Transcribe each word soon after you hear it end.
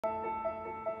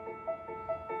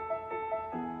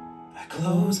I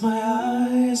close my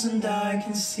eyes and I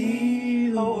can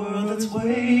see a world that's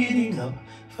waiting up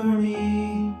for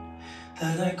me,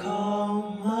 that I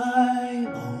call my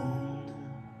own.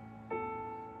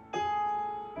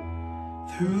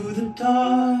 Through the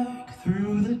dark,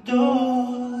 through the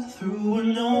door, through where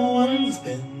no one's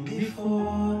been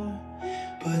before,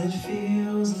 but it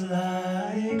feels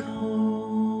like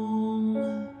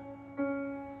home.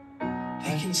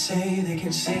 They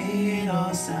can say it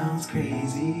all sounds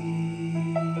crazy.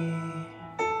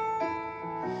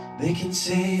 They can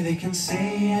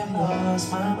say I've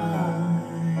lost my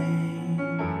mind.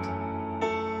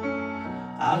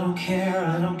 I don't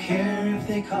care if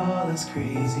they call us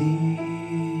crazy.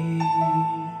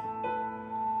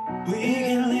 We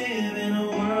can live in a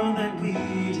world that we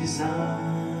designed.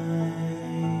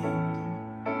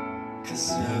 'Cause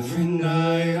every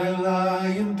night I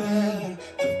lie in bed,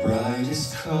 the brightest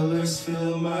colors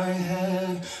fill my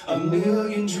head. A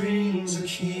million dreams are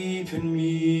keeping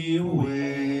me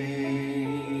awake.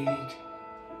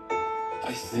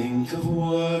 I think of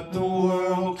what the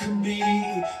world could be,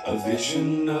 a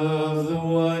vision of the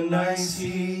one I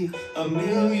see. A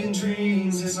million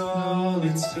dreams is all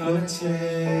it's gonna take.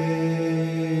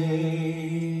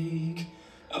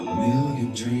 A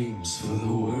million dreams for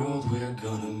the world we're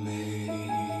gonna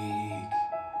make.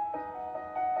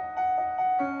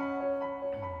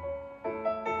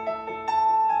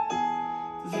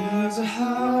 There's a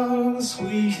house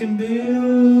we can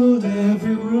build,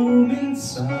 every room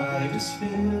inside is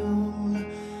filled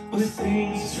with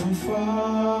things from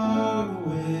far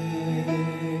away.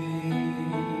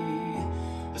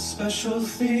 The special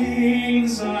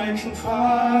things I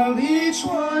compile, each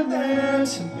one there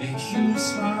to make you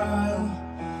smile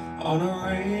on a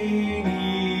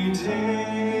rainy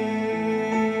day.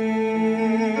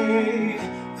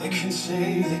 They can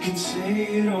say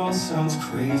it all sounds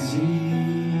crazy.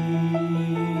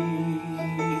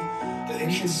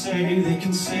 They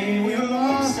can say we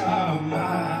lost our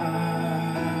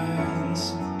minds.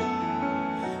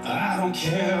 I don't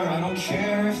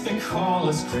care if they call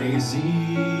us crazy.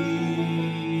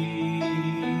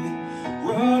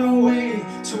 Run away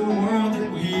to a world that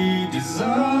we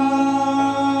designed.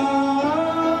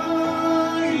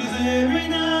 Every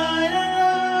night I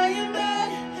lie in bed,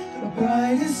 the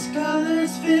brightest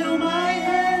colors fill my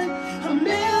head. A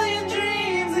million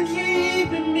dreams are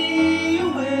keeping me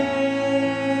awake.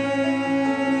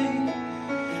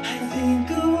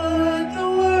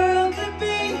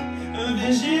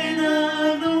 Vision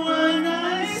of the one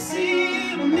I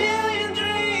see. A million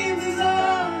dreams is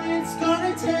all it's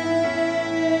gonna take.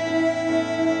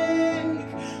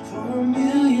 For a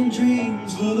million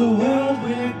dreams for the world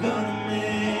we're gonna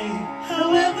make.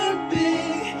 However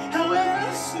big,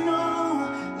 however small,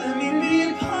 let me be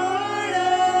a part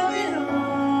of it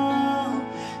all.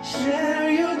 Share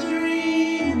your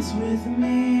dreams with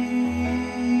me.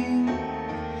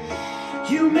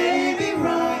 You may be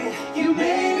right, you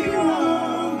may be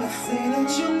wrong, but say that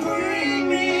you'll bring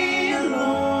me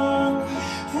along.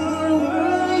 For the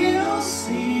world you'll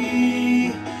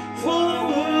see, for the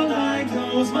world I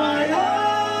close my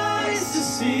eyes to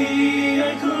see. I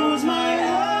close my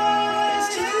eyes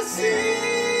to see.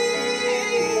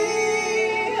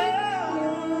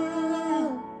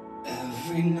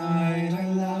 Every night I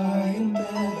lie in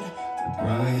bed, the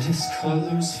brightest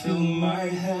colors fill my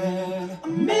head. A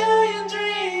million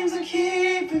dreams are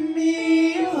keeping me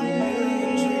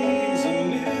awake. A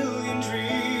million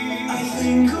dreams. I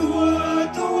think of what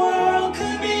the world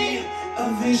could be, a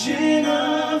vision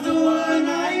of the one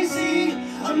I see.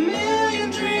 A million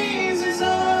dreams is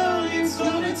all it's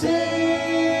gonna take.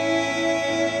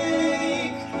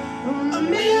 A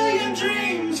million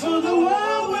dreams for the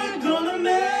world we're gonna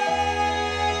make.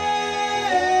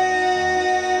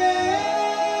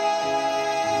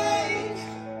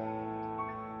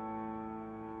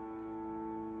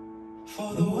 For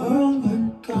the world